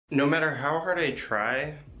No matter how hard I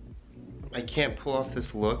try, I can't pull off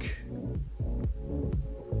this look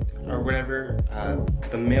or whatever.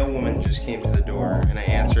 The mail woman just came to the door and I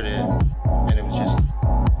answered it, and it was just,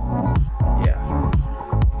 yeah.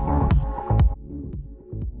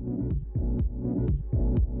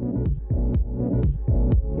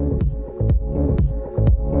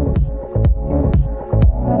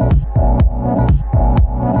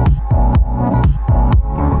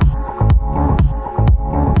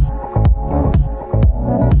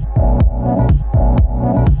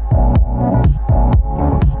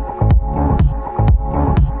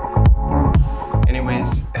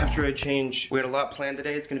 After I change, we had a lot planned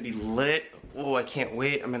today. It's gonna be lit. Oh, I can't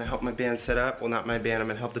wait. I'm gonna help my band set up. Well, not my band, I'm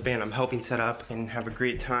gonna help the band I'm helping set up and have a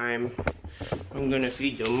great time. I'm gonna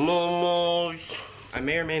feed the momos. I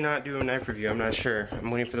may or may not do a knife review, I'm not sure.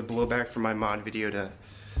 I'm waiting for the blowback from my mod video to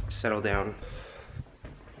settle down.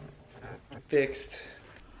 Fixed.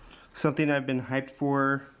 Something I've been hyped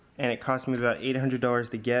for, and it cost me about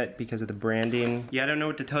 $800 to get because of the branding. Yeah, I don't know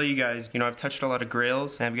what to tell you guys. You know, I've touched a lot of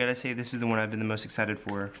grails, and I've gotta say this is the one I've been the most excited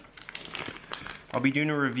for. I'll be doing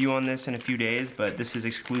a review on this in a few days, but this is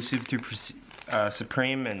exclusive through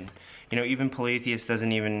Supreme, and you know, even Polytheus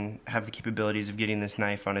doesn't even have the capabilities of getting this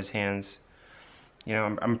knife on his hands. You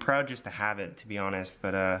know, I'm proud just to have it, to be honest,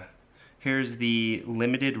 but here's the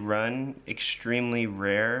limited run, extremely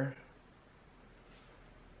rare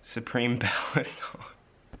Supreme Balisong.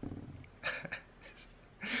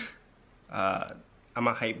 I'm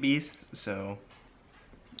a hype beast, so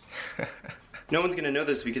no one's gonna know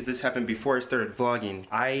this because this happened before I started vlogging.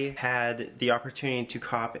 I had the opportunity to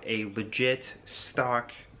cop a legit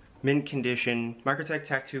stock mint condition Microtech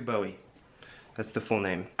Tac 2 Bowie. That's the full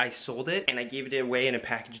name. I sold it and I gave it away in a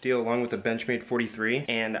package deal along with a Benchmade 43,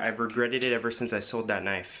 and I've regretted it ever since I sold that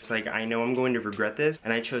knife. It's like, I know I'm going to regret this,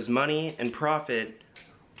 and I chose money and profit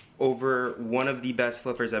over one of the best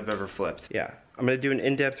flippers I've ever flipped. Yeah, I'm gonna do an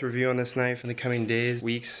in-depth review on this knife in the coming days,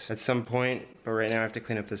 weeks, at some point, but right now I have to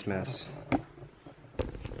clean up this mess.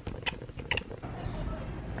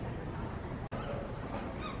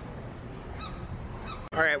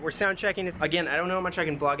 Alright, we're sound checking it. Again, I don't know how much I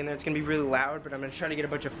can vlog in there. It's gonna be really loud, but I'm gonna try to get a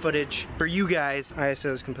bunch of footage for you guys.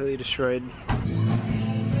 ISO is completely destroyed.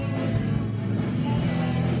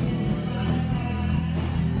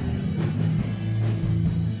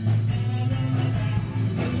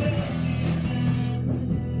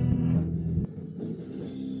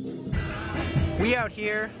 We out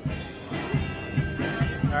here.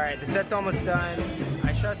 Alright, the set's almost done.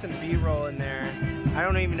 I shot some B-roll in there. I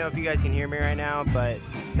don't even know if you guys can hear me right now, but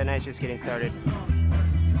the night's just getting started.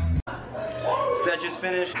 Set just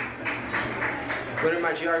finished. What in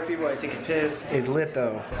my geography while I take a piss is lit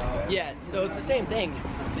though. Yeah, so it's the same thing.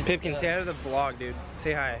 Just, Pipkin, say hi to the vlog, dude.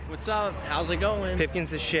 Say hi. What's up? How's it going? Pipkin's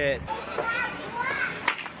the shit.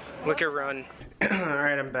 Look at run.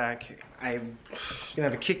 Alright, I'm back. I'm gonna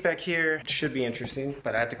have a kickback here. It should be interesting,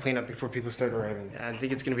 but I have to clean up before people start arriving. I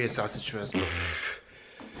think it's gonna be a sausage fest.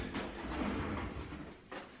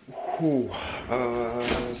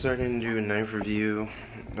 Starting to do a knife review.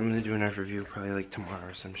 I'm gonna do a knife review probably like tomorrow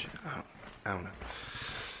or some shit. I don't know.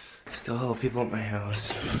 Still help people at my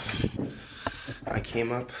house. I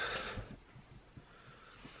came up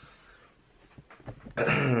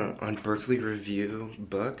on Berkeley Review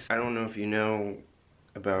books. I don't know if you know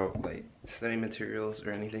about like study materials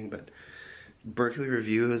or anything, but Berkeley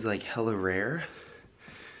Review is like hella rare,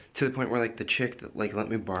 to the point where like the chick that like let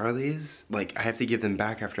me borrow these, like I have to give them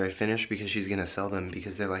back after I finish because she's gonna sell them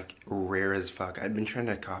because they're like rare as fuck. I've been trying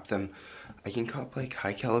to cop them. I can cop like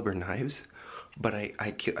high caliber knives, but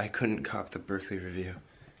I couldn't cop the Berkeley Review,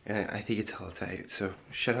 and I think it's hella tight. So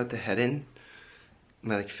shout out to Hedin,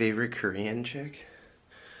 my like favorite Korean chick,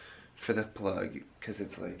 for the plug, because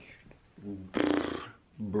it's like,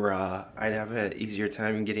 bruh, I'd have an easier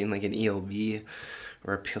time getting like an ELB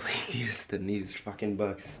or a Palladius than these fucking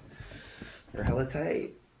bucks. They're hella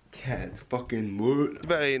tight. Yeah, it's fucking lit. It's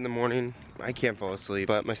about 8 in the morning. I can't fall asleep,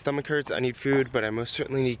 but my stomach hurts. I need food, but I most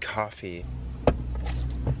certainly need coffee.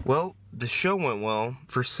 Well, the show went well.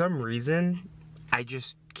 For some reason, I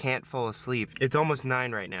just can't fall asleep. It's almost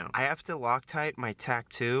 9 right now. I have to Loctite my Tac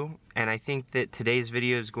 2, and I think that today's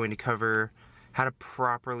video is going to cover how to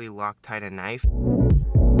properly Loctite a knife.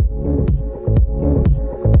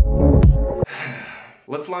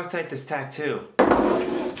 Let's Loctite this Tac 2.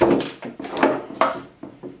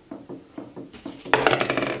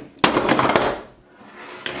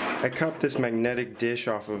 I copped this magnetic dish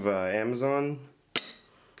off of Amazon.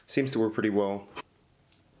 Seems to work pretty well.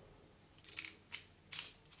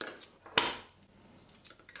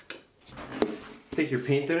 Take your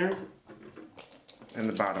paint thinner, and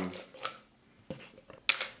the bottom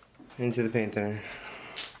into the paint thinner.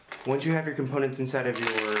 Once you have your components inside of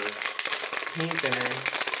your paint thinner,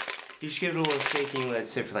 you should give it a little shaking, let it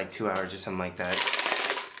sit for like 2 hours or something like that.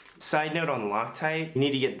 Side note on Loctite, you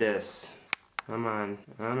need to get this. Come on.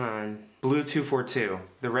 Blue 242.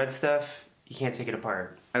 The red stuff, you can't take it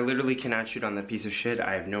apart. I literally cannot shoot on that piece of shit.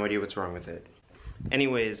 I have no idea what's wrong with it.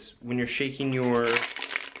 Anyways, when you're shaking your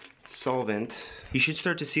solvent, you should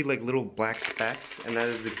start to see like little black specks, and that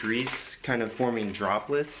is the grease kind of forming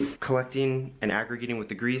droplets, collecting and aggregating with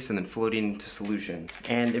the grease and then floating into solution.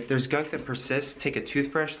 And if there's gunk that persists, take a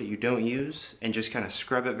toothbrush that you don't use and just kind of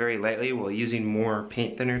scrub it very lightly while using more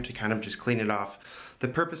paint thinner to kind of just clean it off. The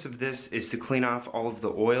purpose of this is to clean off all of the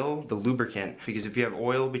oil, the lubricant, because if you have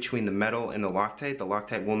oil between the metal and the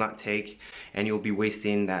Loctite will not take, and you'll be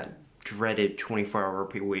wasting that dreaded 24-hour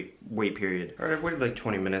wait period. Alright, I've waited like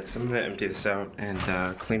 20 minutes. I'm gonna empty this out and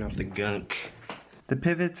clean off the gunk. The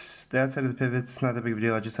pivots, the outside of the pivots, not that big of a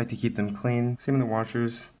deal. I just like to keep them clean. Same with the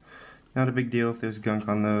washers. Not a big deal if there's gunk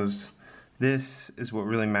on those. This is what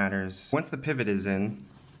really matters. Once the pivot is in,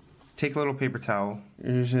 take a little paper towel.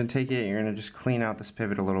 You're just gonna take it, you're gonna just clean out this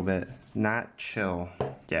pivot a little bit. Not chill.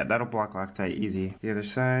 Yeah, that'll block Loctite easy. The other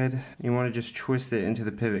side, you wanna just twist it into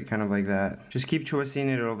the pivot, kind of like that. Just keep twisting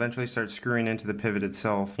it, it'll eventually start screwing into the pivot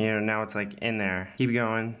itself. You know, now it's like in there. Keep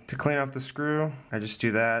going. To clean off the screw, I just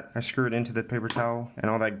do that. I screw it into the paper towel, and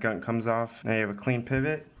all that gunk comes off. Now you have a clean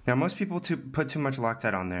pivot. Now most people put too much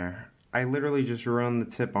Loctite on there. I literally just run the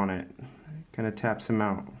tip on it. Kind of taps them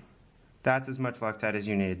out. That's as much Loctite as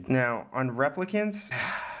you need. Now, on replicants,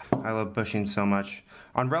 I love bushing so much.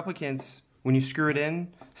 On replicants, when you screw it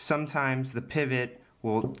in, sometimes the pivot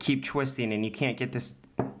will keep twisting and you can't get this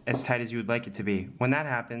as tight as you would like it to be. When that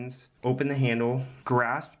happens, open the handle,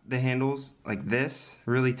 grasp the handles like this,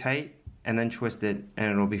 really tight, and then twist it,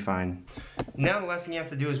 and it'll be fine. Now the last thing you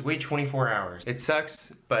have to do is wait 24 hours. It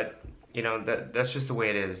sucks, but you know, that's just the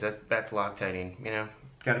way it is. That's Loctiting, you know?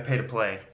 Gotta pay to play.